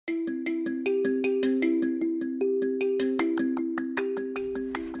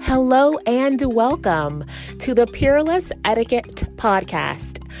Hello and welcome to the Peerless Etiquette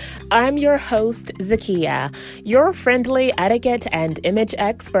Podcast. I'm your host, Zakia, your friendly etiquette and image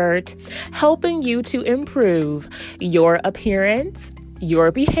expert, helping you to improve your appearance, your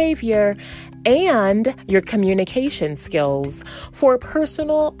behavior, and your communication skills for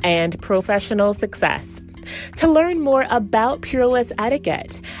personal and professional success. To learn more about Peerless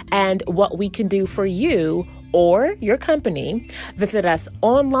Etiquette and what we can do for you or your company, visit us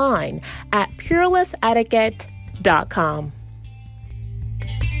online at peerlessetiquette.com.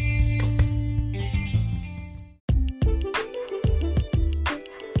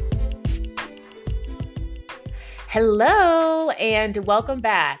 Hello and welcome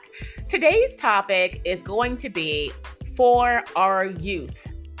back. Today's topic is going to be for our youth,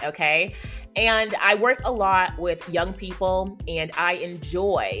 okay? And I work a lot with young people, and I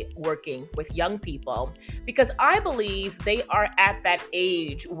enjoy working with young people because I believe they are at that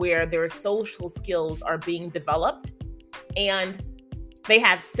age where their social skills are being developed, and they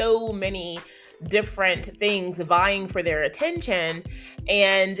have so many different things vying for their attention,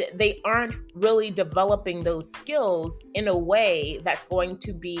 and they aren't really developing those skills in a way that's going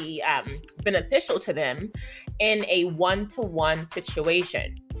to be beneficial to them in a one-to-one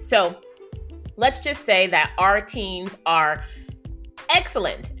situation. So let's just say that our teens are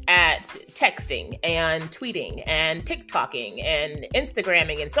excellent at texting and tweeting and TikToking and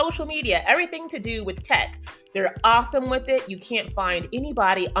Instagramming and social media, everything to do with tech. They're awesome with it. You can't find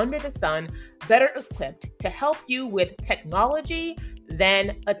anybody under the sun better equipped to help you with technology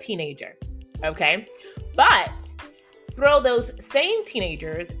than a teenager, okay? But throw those same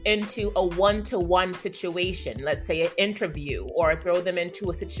teenagers into a one-to-one situation, let's say an interview, or throw them into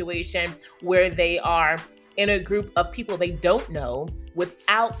a situation where they are in a group of people they don't know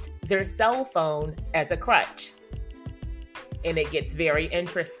without their cell phone as a crutch. And it gets very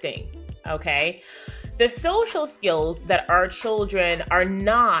interesting, okay? The social skills that our children are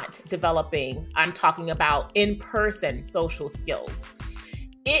not developing, I'm talking about in-person social skills.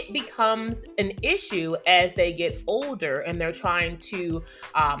 It becomes an issue as they get older and they're trying to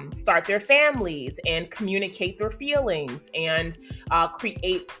start their families and communicate their feelings and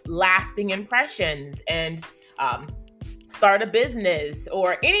create lasting impressions and start a business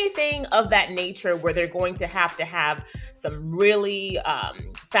or anything of that nature where they're going to have some really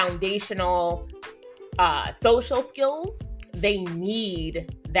foundational social skills. They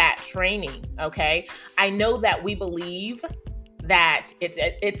need that training, okay? I know that we believe that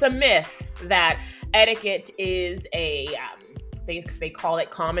it's a myth that etiquette is they call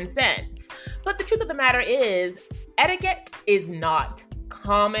it common sense. But the truth of the matter is, etiquette is not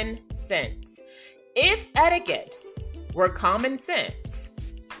common sense. If etiquette were common sense,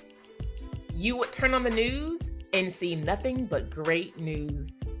 you would turn on the news and see nothing but great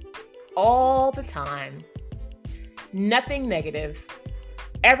news all the time. Nothing negative.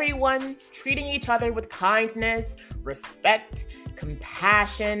 Everyone treating each other with kindness, respect,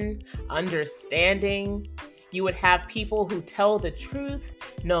 compassion, understanding. You would have people who tell the truth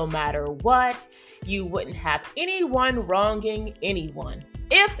no matter what. You wouldn't have anyone wronging anyone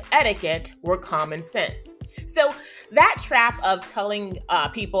if etiquette were common sense. So that trap of telling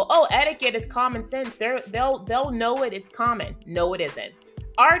people, oh, etiquette is common sense, they'll know it's common. No, it isn't.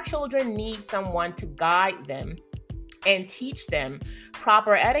 Our children need someone to guide them and teach them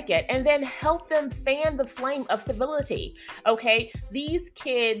proper etiquette, and then help them fan the flame of civility, okay? These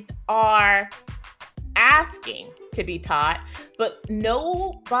kids are asking to be taught, but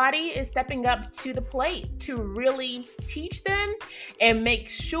nobody is stepping up to the plate to really teach them and make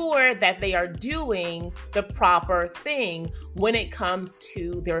sure that they are doing the proper thing when it comes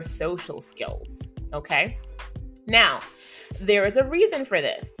to their social skills, okay? Now, there is a reason for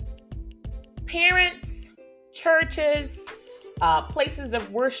this. Parents, churches, places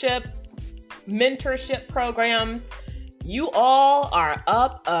of worship, mentorship programs, you all are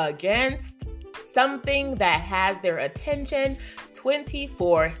up against something that has their attention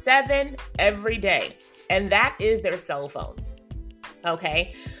 24/7 every day, and that is their cell phone.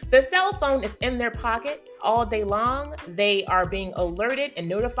 Okay, the cell phone is in their pockets all day long. They are being alerted and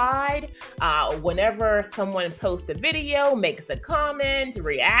notified whenever someone posts a video, makes a comment,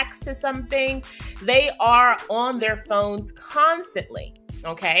 reacts to something. They are on their phones constantly.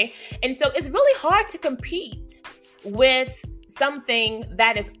 Okay, and so it's really hard to compete with something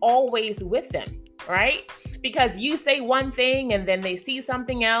that is always with them, right? Because you say one thing and then they see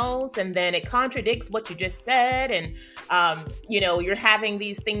something else and then it contradicts what you just said. And, you're having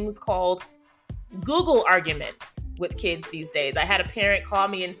these things called Google arguments with kids these days. I had a parent call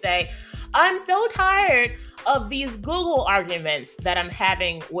me and say, I'm so tired of these Google arguments that I'm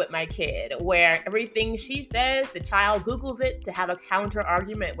having with my kid, where everything she says, the child Googles it to have a counter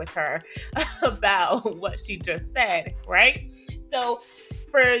argument with her about what she just said, right? So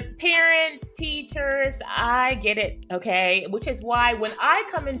for parents, teachers, I get it, okay? Which is why when I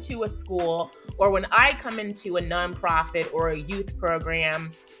come into a school or when I come into a nonprofit or a youth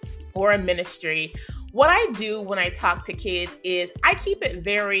program or a ministry, what I do when I talk to kids is I keep it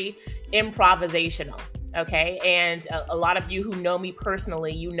very improvisational. Okay. And a lot of you who know me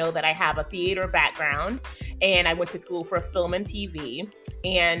personally, you know that I have a theater background and I went to school for film and TV.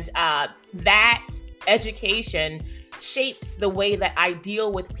 And that education shaped the way that I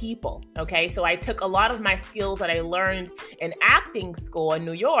deal with people. Okay. So I took a lot of my skills that I learned in acting school in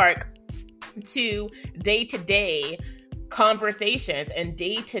New York to day-to-day conversations and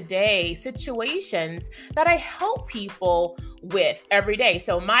day-to-day situations that I help people with every day.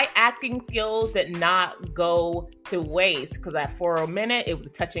 So my acting skills did not go to waste because for a minute it was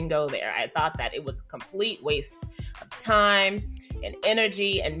a touch and go there. I thought that it was a complete waste of time and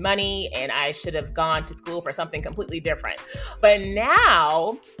energy and money, and I should have gone to school for something completely different. But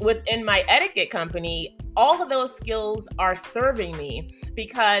now within my etiquette company, all of those skills are serving me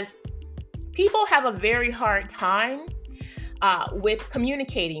because people have a very hard time with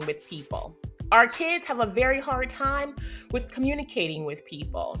communicating with people. Our kids have a very hard time with communicating with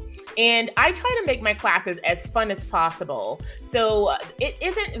people. And I try to make my classes as fun as possible. So it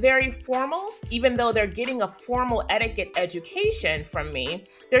isn't very formal, even though they're getting a formal etiquette education from me.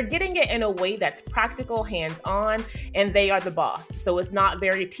 They're getting it in a way that's practical, hands-on, and they are the boss. So it's not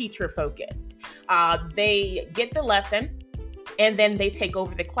very teacher focused. They get the lesson, and then they take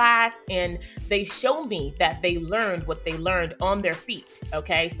over the class and they show me that they learned what they learned on their feet.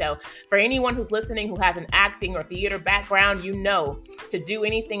 Okay. So for anyone who's listening who has an acting or theater background, you know, to do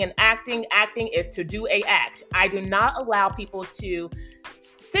anything in acting is to do a act. I do not allow people to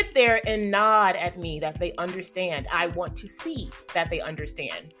sit there and nod at me that they understand. I want to see that they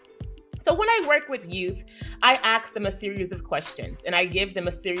understand. So when I work with youth, I ask them a series of questions and I give them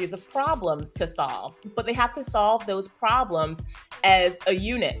a series of problems to solve, but they have to solve those problems as a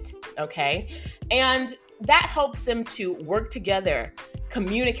unit, okay? And that helps them to work together,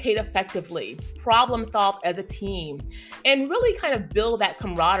 communicate effectively, problem solve as a team, and really kind of build that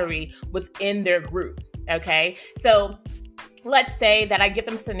camaraderie within their group, okay? So let's say that I give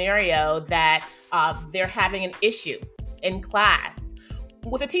them a scenario that they're having an issue in class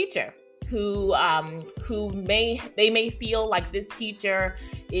with a teacher who may feel like this teacher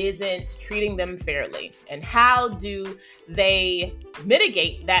isn't treating them fairly. And how do they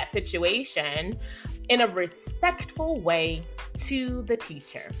mitigate that situation in a respectful way to the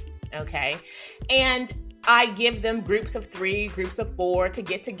teacher? Okay. And I give them groups of 3, groups of 4 to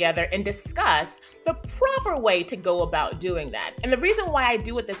get together and discuss the proper way to go about doing that. And the reason why I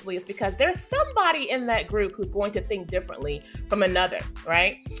do it this way is because there's somebody in that group who's going to think differently from another,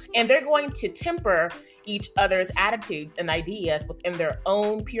 right? And they're going to temper each other's attitudes and ideas within their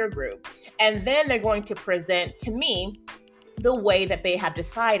own peer group. And then they're going to present to me the way that they have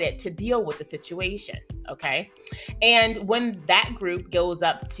decided to deal with the situation, okay? And when that group goes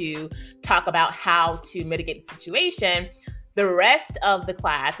up to talk about how to mitigate the situation, the rest of the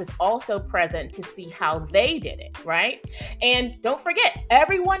class is also present to see how they did it, right? And don't forget,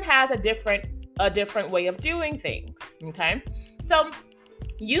 everyone has a different way of doing things, okay? So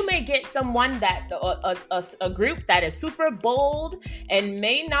you may get someone that a group that is super bold and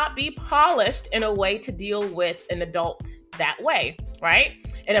may not be polished in a way to deal with an adult that way, right?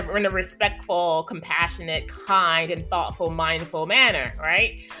 In a respectful, compassionate, kind, and thoughtful, mindful manner,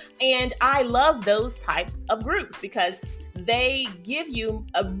 right? And I love those types of groups because they give you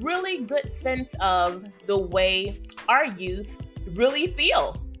a really good sense of the way our youth really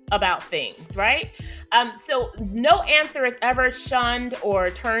feel about things, right? So no answer is ever shunned or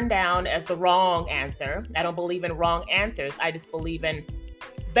turned down as the wrong answer. I don't believe in wrong answers. I just believe in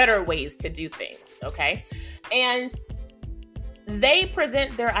better ways to do things, okay? And they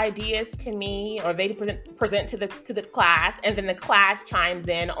present their ideas to me, or they present to the class, and then the class chimes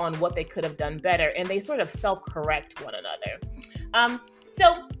in on what they could have done better, and they sort of self-correct one another.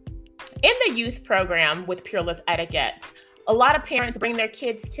 So in the youth program with Peerless Etiquette, a lot of parents bring their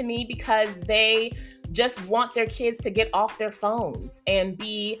kids to me because they just want their kids to get off their phones and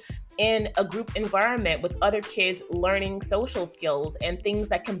be in a group environment with other kids learning social skills and things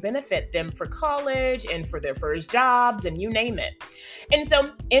that can benefit them for college and for their first jobs and you name it. And so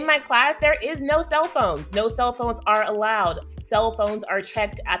in my class, there is no cell phones. No cell phones are allowed. Cell phones are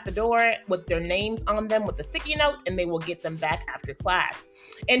checked at the door with their names on them with a sticky note, and they will get them back after class.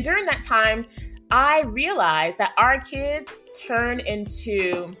 And during that time, I realized that our kids turn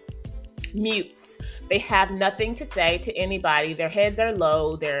into mutes. They have nothing to say to anybody. Their heads are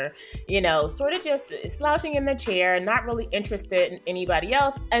low. They're, sort of just slouching in their chair, not really interested in anybody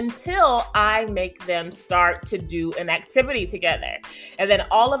else until I make them start to do an activity together. And then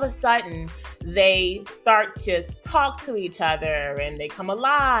all of a sudden, they start to talk to each other and they come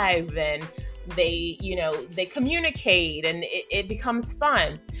alive and they communicate and it becomes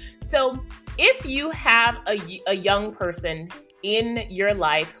fun. So if you have a young person in your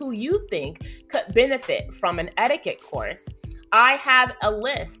life who you think could benefit from an etiquette course, I have a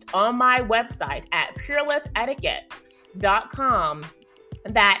list on my website at peerlessetiquette.com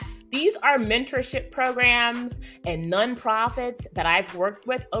that these are mentorship programs and nonprofits that I've worked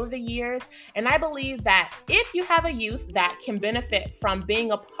with over the years. And I believe that if you have a youth that can benefit from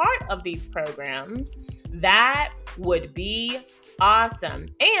being a part of these programs, that would be awesome.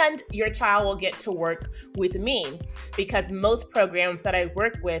 And your child will get to work with me because most programs that I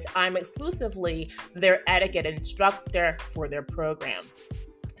work with, I'm exclusively their etiquette instructor for their program.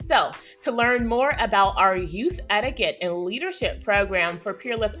 So, to learn more about our youth etiquette and leadership program for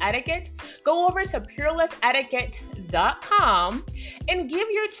Peerless Etiquette, go over to peerlessetiquette.com and give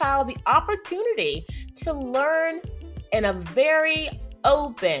your child the opportunity to learn in a very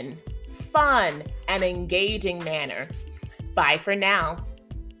open, fun, and engaging manner. Bye for now.